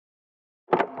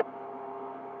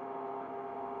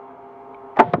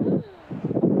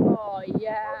Oh,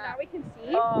 yeah. Oh, now we can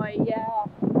see? Oh, yeah.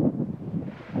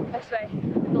 This way.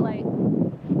 The light.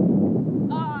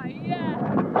 Oh,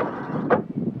 yeah.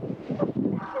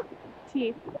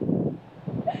 Teeth.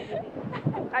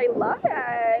 I love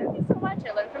it. Thank you so much.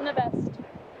 I learned from the best.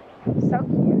 So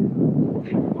cute.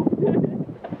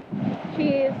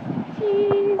 Cheese.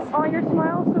 Cheese. Oh, your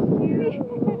smile's so cute.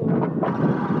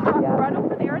 Yeah. Run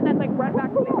over there and then like run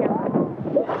back to the camera.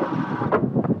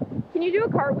 Can you do a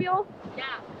cartwheel?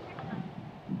 Yeah.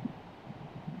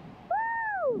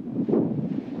 Woo!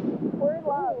 We're in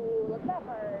love. Ooh, look at that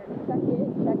part. Check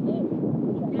it. Check it.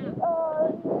 Check it.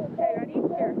 Oh, okay, ready?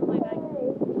 Here, play back.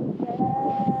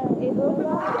 It's open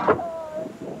wide.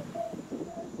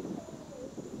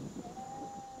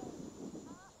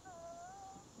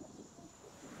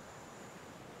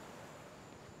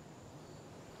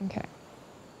 Okay.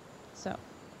 So,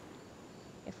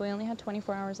 if we only had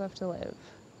 24 hours left to live,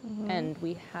 and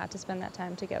we had to spend that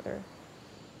time together,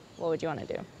 what would you want to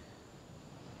do?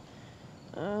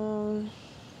 I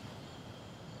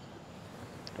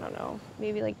don't know.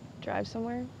 Maybe like drive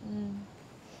somewhere.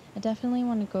 I definitely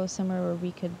want to go somewhere where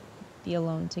we could be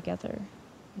alone together,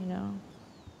 you know?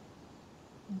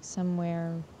 Like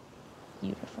somewhere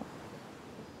beautiful.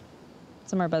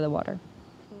 Somewhere by the water.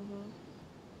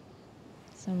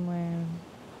 Somewhere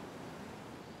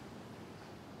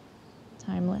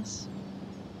timeless.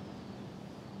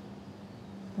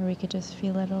 Where we could just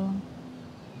feel it all.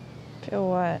 Feel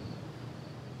what?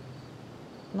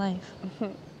 Life.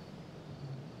 I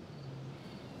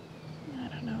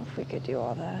don't know if we could do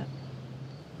all that.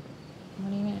 What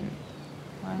do you mean?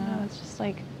 Why not? It's just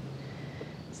like,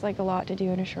 it's like a lot to do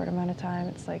in a short amount of time.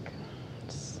 It's like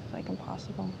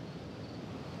impossible.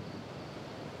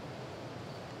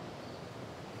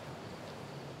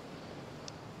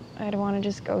 I'd want to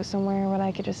just go somewhere where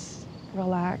I could just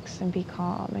relax and be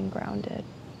calm and grounded.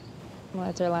 Well,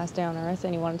 it's our last day on Earth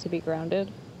and you want it to be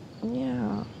grounded?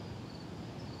 Yeah.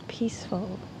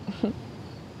 Peaceful.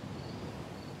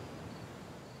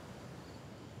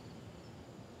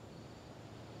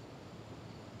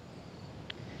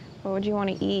 What would you want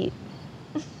to eat?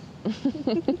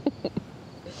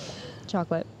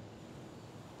 Chocolate.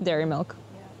 Dairy milk.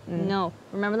 Yeah. No.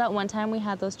 Remember that one time we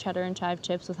had those cheddar and chive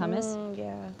chips with hummus?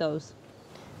 Yeah. Those.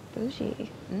 Bougie.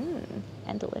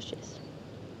 And delicious.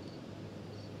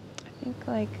 I think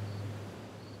like,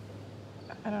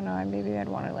 I don't know, maybe I'd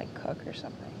want to like cook or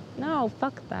something. No,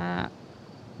 fuck that.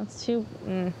 That's too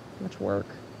much work.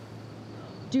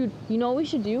 Dude, you know what we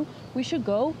should do? We should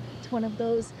go to one of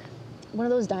those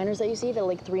diners that you see at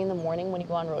like 3 in the morning when you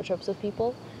go on road trips with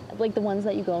people. Like the ones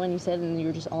that you go and you sit and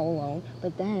you're just all alone.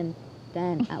 But then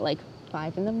at like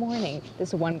 5 in the morning,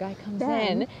 this one guy comes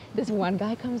in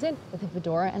with a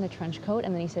fedora and a trench coat,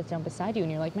 and then he sits down beside you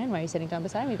and you're like, man, why are you sitting down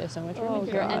beside me? There's so much room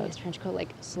in here. And his trench coat like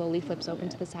slowly flips open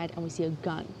to the side and we see a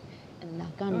gun. And in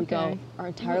that gun we go, our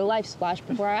entire life splashed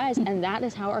before our eyes, and that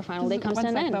is how our final day comes to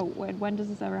an end. When does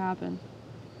this ever happen?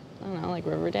 I don't know, like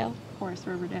Riverdale? Of course,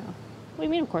 Riverdale. What do you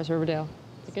mean, of course, Riverdale?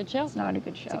 It's a good show. It's not a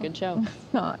good show. It's a good show.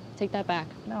 It's not. Take that back.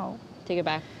 No. Take it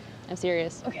back. I'm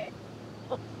serious. Okay.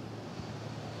 I'm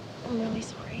really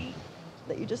sorry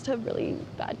that you just have really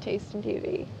bad taste in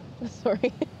TV.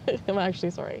 Sorry. I'm actually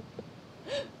sorry.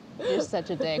 You're such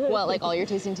a dick. What, like all your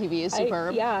taste in TV is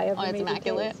superb? Yeah, I have Oh, it's amazing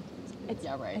immaculate? taste.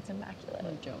 Yeah, right. It's immaculate.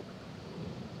 No joke.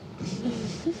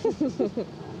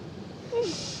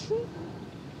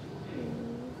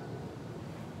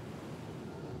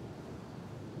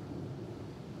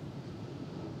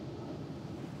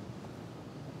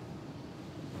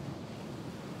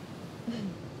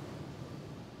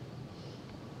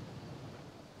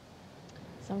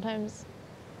 Sometimes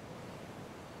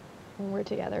when we're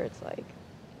together, it's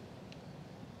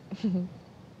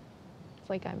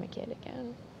like I'm a kid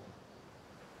again.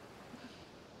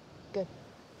 Good.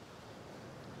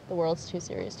 The world's too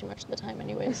serious too much of the time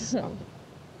anyways, so.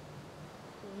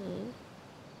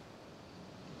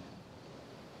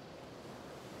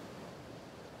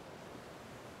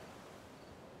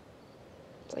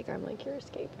 It's like I'm like your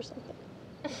escape or something.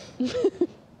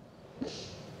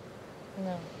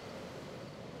 No.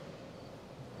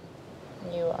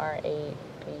 You are a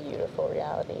beautiful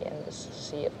reality in this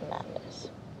sea of madness.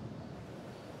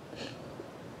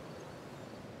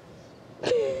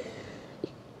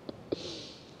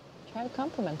 Try to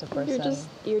compliment a person.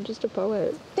 You're just a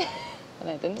poet. And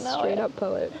I didn't know Straight it. up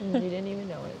poet. You didn't even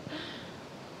know it.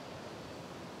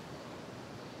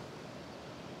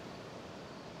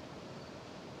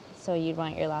 So you'd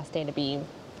want your last day to be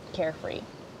carefree.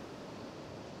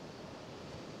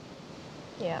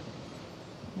 Yeah.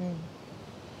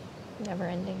 Never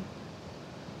ending.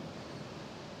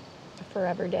 A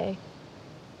forever day.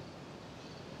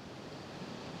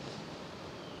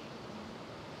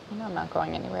 You know I'm not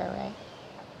going anywhere, right?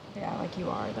 Yeah, like you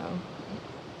are though.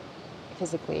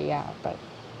 Physically, yeah, but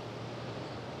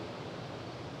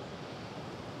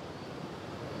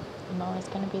I'm always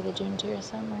gonna be the June to your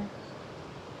summer.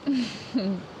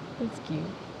 That's cute.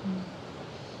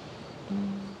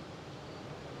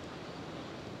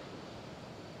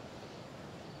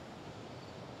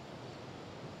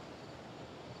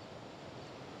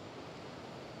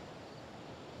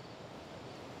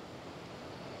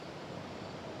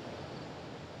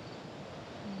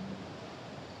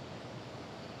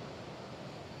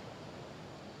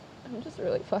 I'm just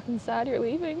really fucking sad you're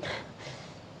leaving.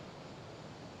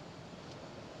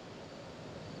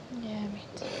 Yeah, me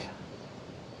too.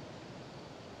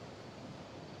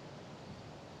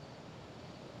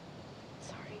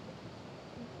 Sorry.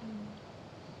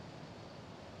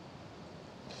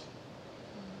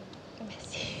 I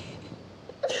miss you.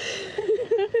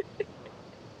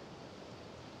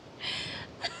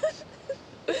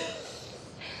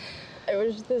 I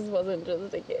wish this wasn't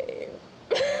just a game.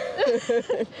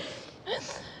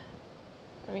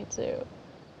 Me too.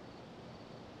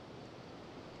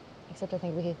 Except I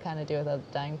think we could kind of do without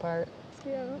the dying part.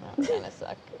 Yeah. That would kind of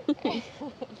suck.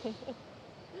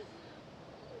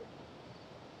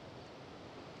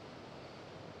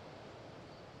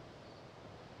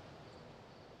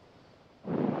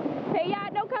 Hey, yeah,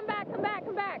 no, come back.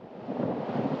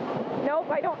 Nope,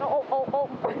 I don't know. Oh.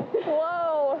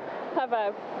 Whoa! High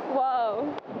five.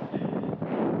 Whoa.